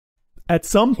At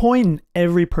some point in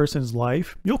every person's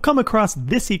life, you'll come across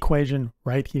this equation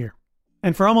right here.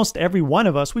 And for almost every one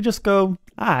of us, we just go,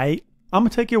 alright, I'm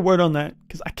gonna take your word on that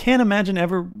because I can't imagine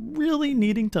ever really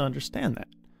needing to understand that.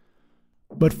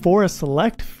 But for a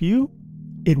select few,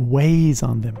 it weighs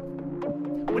on them.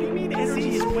 What do you mean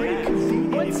MC squared?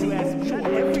 What's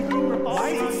everything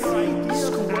revolves around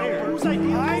square? Who's like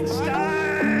Einstein?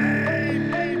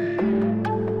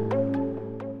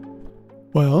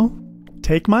 Well,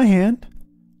 take my hand,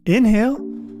 inhale,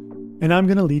 and I'm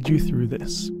gonna lead you through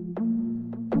this.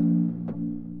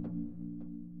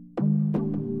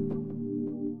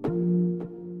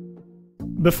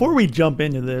 Before we jump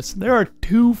into this, there are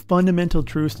two fundamental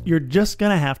truths you're just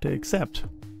gonna have to accept.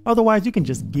 Otherwise, you can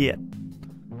just get.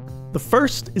 The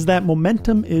first is that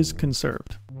momentum is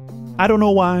conserved. I don't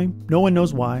know why, no one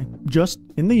knows why, just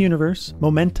in the universe,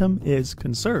 momentum is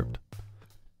conserved.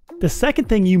 The second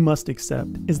thing you must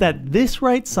accept is that this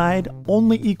right side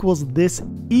only equals this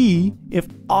E if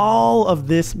all of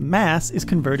this mass is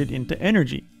converted into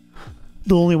energy.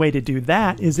 The only way to do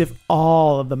that is if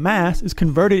all of the mass is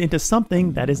converted into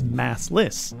something that is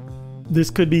massless.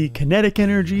 This could be kinetic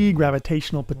energy,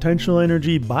 gravitational potential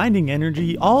energy, binding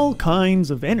energy, all kinds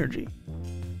of energy.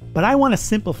 But I want to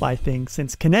simplify things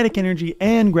since kinetic energy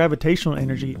and gravitational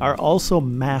energy are also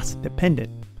mass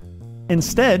dependent.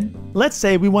 Instead, let's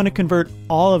say we want to convert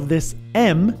all of this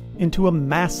M into a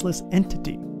massless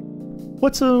entity.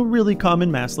 What's a really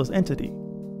common massless entity?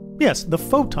 Yes, the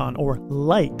photon or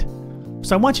light.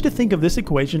 So I want you to think of this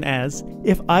equation as,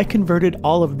 if I converted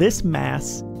all of this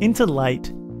mass into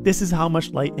light, this is how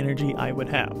much light energy I would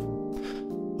have.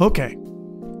 Okay.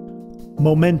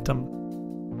 Momentum.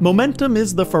 Momentum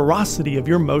is the ferocity of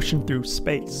your motion through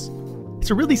space.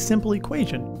 It's a really simple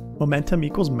equation. Momentum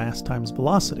equals mass times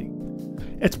velocity.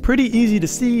 It's pretty easy to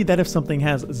see that if something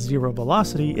has zero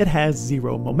velocity, it has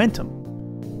zero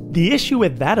momentum. The issue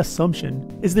with that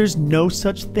assumption is there's no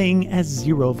such thing as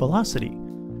zero velocity.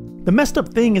 The messed up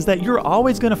thing is that you're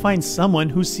always going to find someone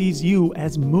who sees you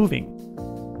as moving.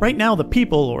 Right now, the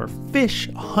people, or fish,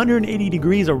 180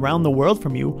 degrees around the world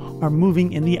from you are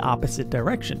moving in the opposite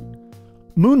direction.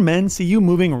 Moon men see you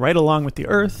moving right along with the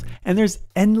Earth, and there's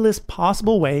endless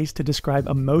possible ways to describe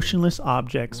a motionless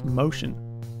object's motion.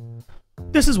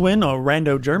 This is when a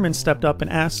rando German stepped up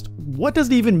and asked, what does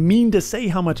it even mean to say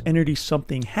how much energy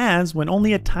something has when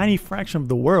only a tiny fraction of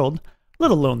the world,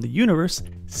 let alone the universe,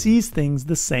 sees things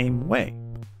the same way?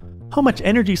 How much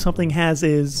energy something has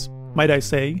is, might I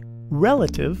say,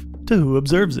 relative to who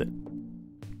observes it.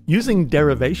 Using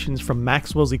derivations from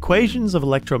Maxwell's equations of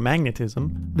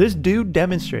electromagnetism, this dude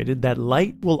demonstrated that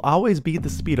light will always be the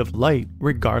speed of light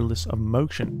regardless of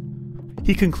motion.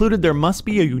 He concluded there must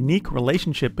be a unique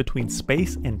relationship between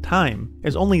space and time,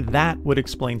 as only that would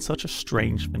explain such a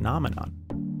strange phenomenon.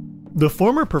 The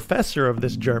former professor of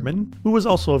this German, who was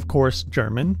also of course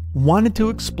German, wanted to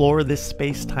explore this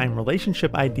space-time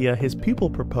relationship idea his pupil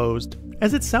proposed,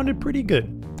 as it sounded pretty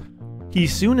good. He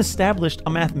soon established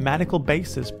a mathematical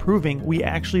basis proving we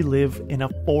actually live in a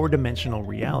four-dimensional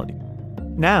reality.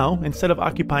 Now, instead of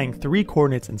occupying 3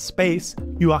 coordinates in space,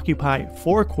 you occupy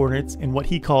 4 coordinates in what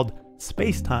he called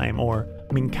space-time, or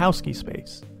Minkowski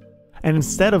space. And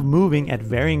instead of moving at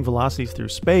varying velocities through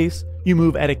space, you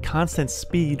move at a constant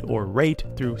speed or rate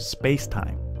through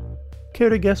space-time. Care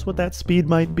to guess what that speed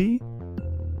might be?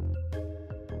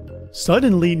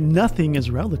 Suddenly, nothing is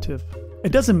relative.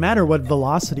 It doesn't matter what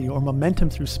velocity or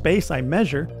momentum through space I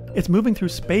measure, it's moving through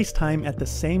space-time at the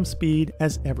same speed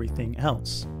as everything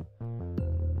else.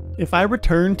 If I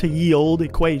return to ye olde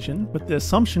equation with the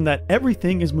assumption that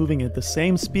everything is moving at the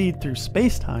same speed through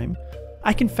space-time,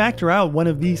 I can factor out one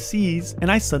of these c's and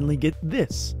I suddenly get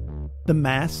this. The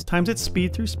mass times its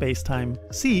speed through space-time,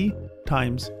 c,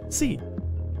 times c.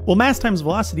 Well, mass times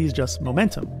velocity is just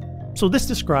momentum, so this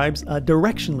describes a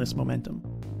directionless momentum.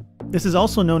 This is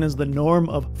also known as the norm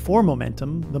for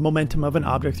momentum, the momentum of an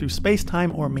object through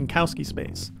space-time or Minkowski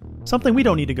space, something we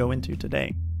don't need to go into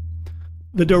today.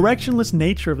 The directionless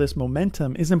nature of this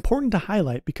momentum is important to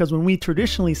highlight because when we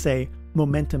traditionally say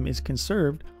momentum is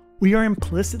conserved, we are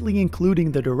implicitly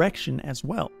including the direction as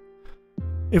well.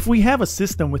 If we have a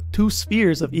system with 2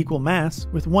 spheres of equal mass,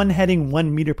 with one heading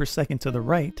 1 meter per second to the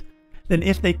right, then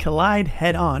if they collide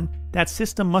head-on, that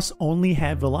system must only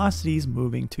have velocities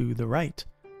moving to the right.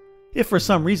 If for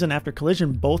some reason after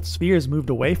collision both spheres moved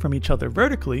away from each other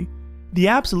vertically, the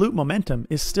absolute momentum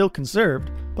is still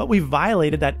conserved, but we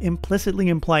violated that implicitly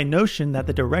implied notion that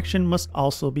the direction must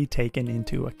also be taken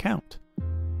into account.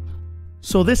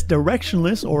 So this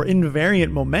directionless or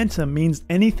invariant momentum means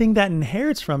anything that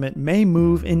inherits from it may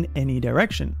move in any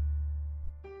direction.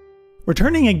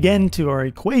 Returning again to our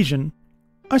equation,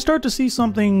 I start to see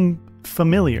something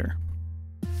familiar.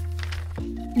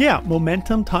 Yeah,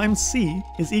 momentum times c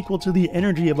is equal to the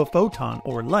energy of a photon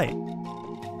or light.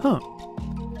 Huh.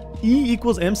 E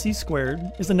equals mc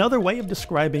squared is another way of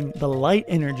describing the light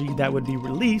energy that would be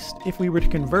released if we were to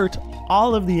convert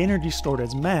all of the energy stored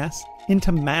as mass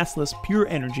into massless pure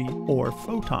energy or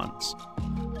photons.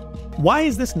 Why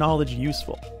is this knowledge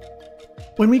useful?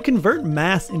 When we convert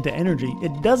mass into energy,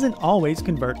 it doesn't always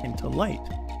convert into light.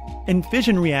 In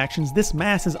fission reactions, this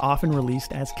mass is often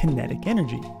released as kinetic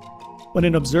energy. What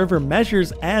an observer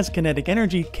measures as kinetic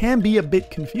energy can be a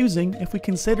bit confusing if we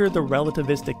consider the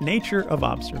relativistic nature of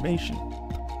observation.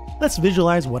 Let's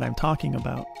visualize what I'm talking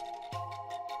about.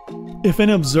 If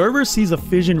an observer sees a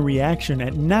fission reaction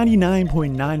at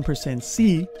 99.9%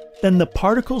 C, then the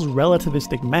particle's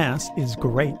relativistic mass is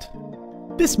great.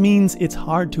 This means it's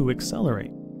hard to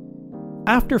accelerate.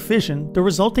 After fission, the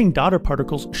resulting daughter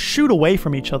particles shoot away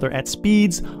from each other at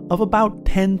speeds of about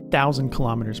 10,000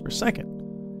 kilometers per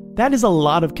second. That is a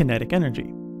lot of kinetic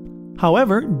energy.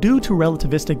 However, due to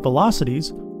relativistic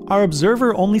velocities, our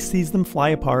observer only sees them fly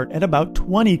apart at about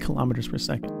 20 kilometers per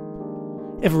second.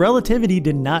 If relativity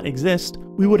did not exist,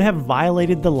 we would have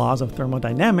violated the laws of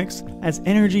thermodynamics, as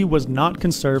energy was not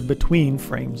conserved between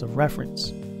frames of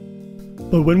reference.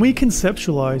 But when we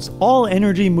conceptualize all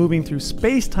energy moving through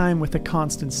space-time with a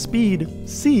constant speed,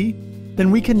 c,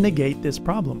 then we can negate this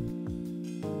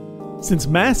problem. Since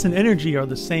mass and energy are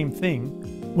the same thing,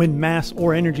 when mass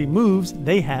or energy moves,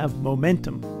 they have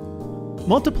momentum.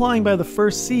 Multiplying by the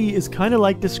first c is kind of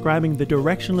like describing the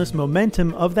directionless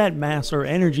momentum of that mass or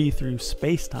energy through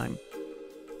space-time.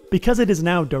 Because it is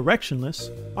now directionless,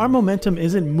 our momentum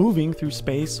isn't moving through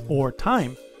space or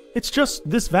time. It's just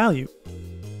this value.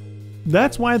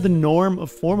 That's why the norm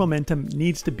of form momentum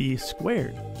needs to be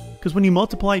squared, because when you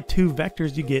multiply two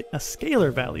vectors you get a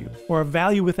scalar value, or a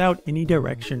value without any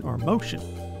direction or motion.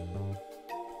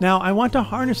 Now I want to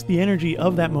harness the energy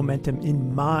of that momentum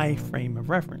in my frame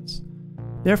of reference.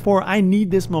 Therefore I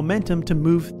need this momentum to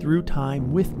move through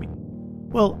time with me.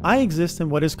 Well, I exist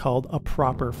in what is called a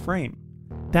proper frame.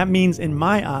 That means in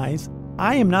my eyes,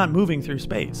 I am not moving through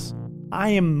space. I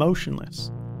am motionless.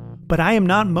 But I am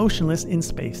not motionless in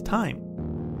space-time.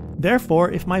 Therefore,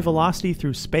 if my velocity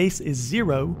through space is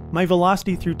 0, my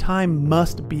velocity through time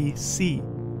must be c.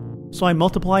 So I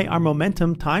multiply our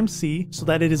momentum times c so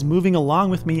that it is moving along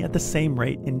with me at the same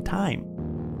rate in time.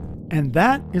 And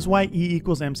that is why E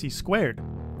equals mc squared.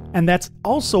 And that's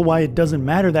also why it doesn't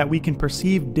matter that we can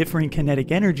perceive different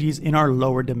kinetic energies in our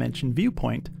lower dimension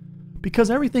viewpoint,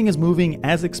 because everything is moving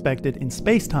as expected in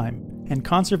space-time, and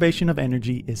conservation of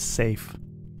energy is safe.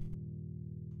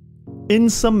 In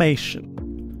summation,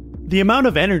 the amount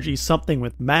of energy something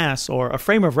with mass or a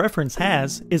frame of reference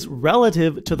has is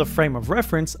relative to the frame of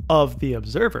reference of the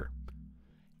observer.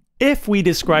 If we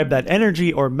describe that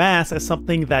energy or mass as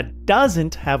something that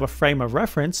doesn't have a frame of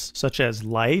reference, such as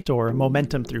light or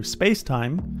momentum through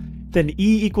space-time, then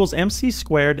E equals mc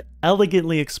squared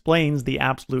elegantly explains the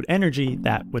absolute energy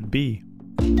that would be.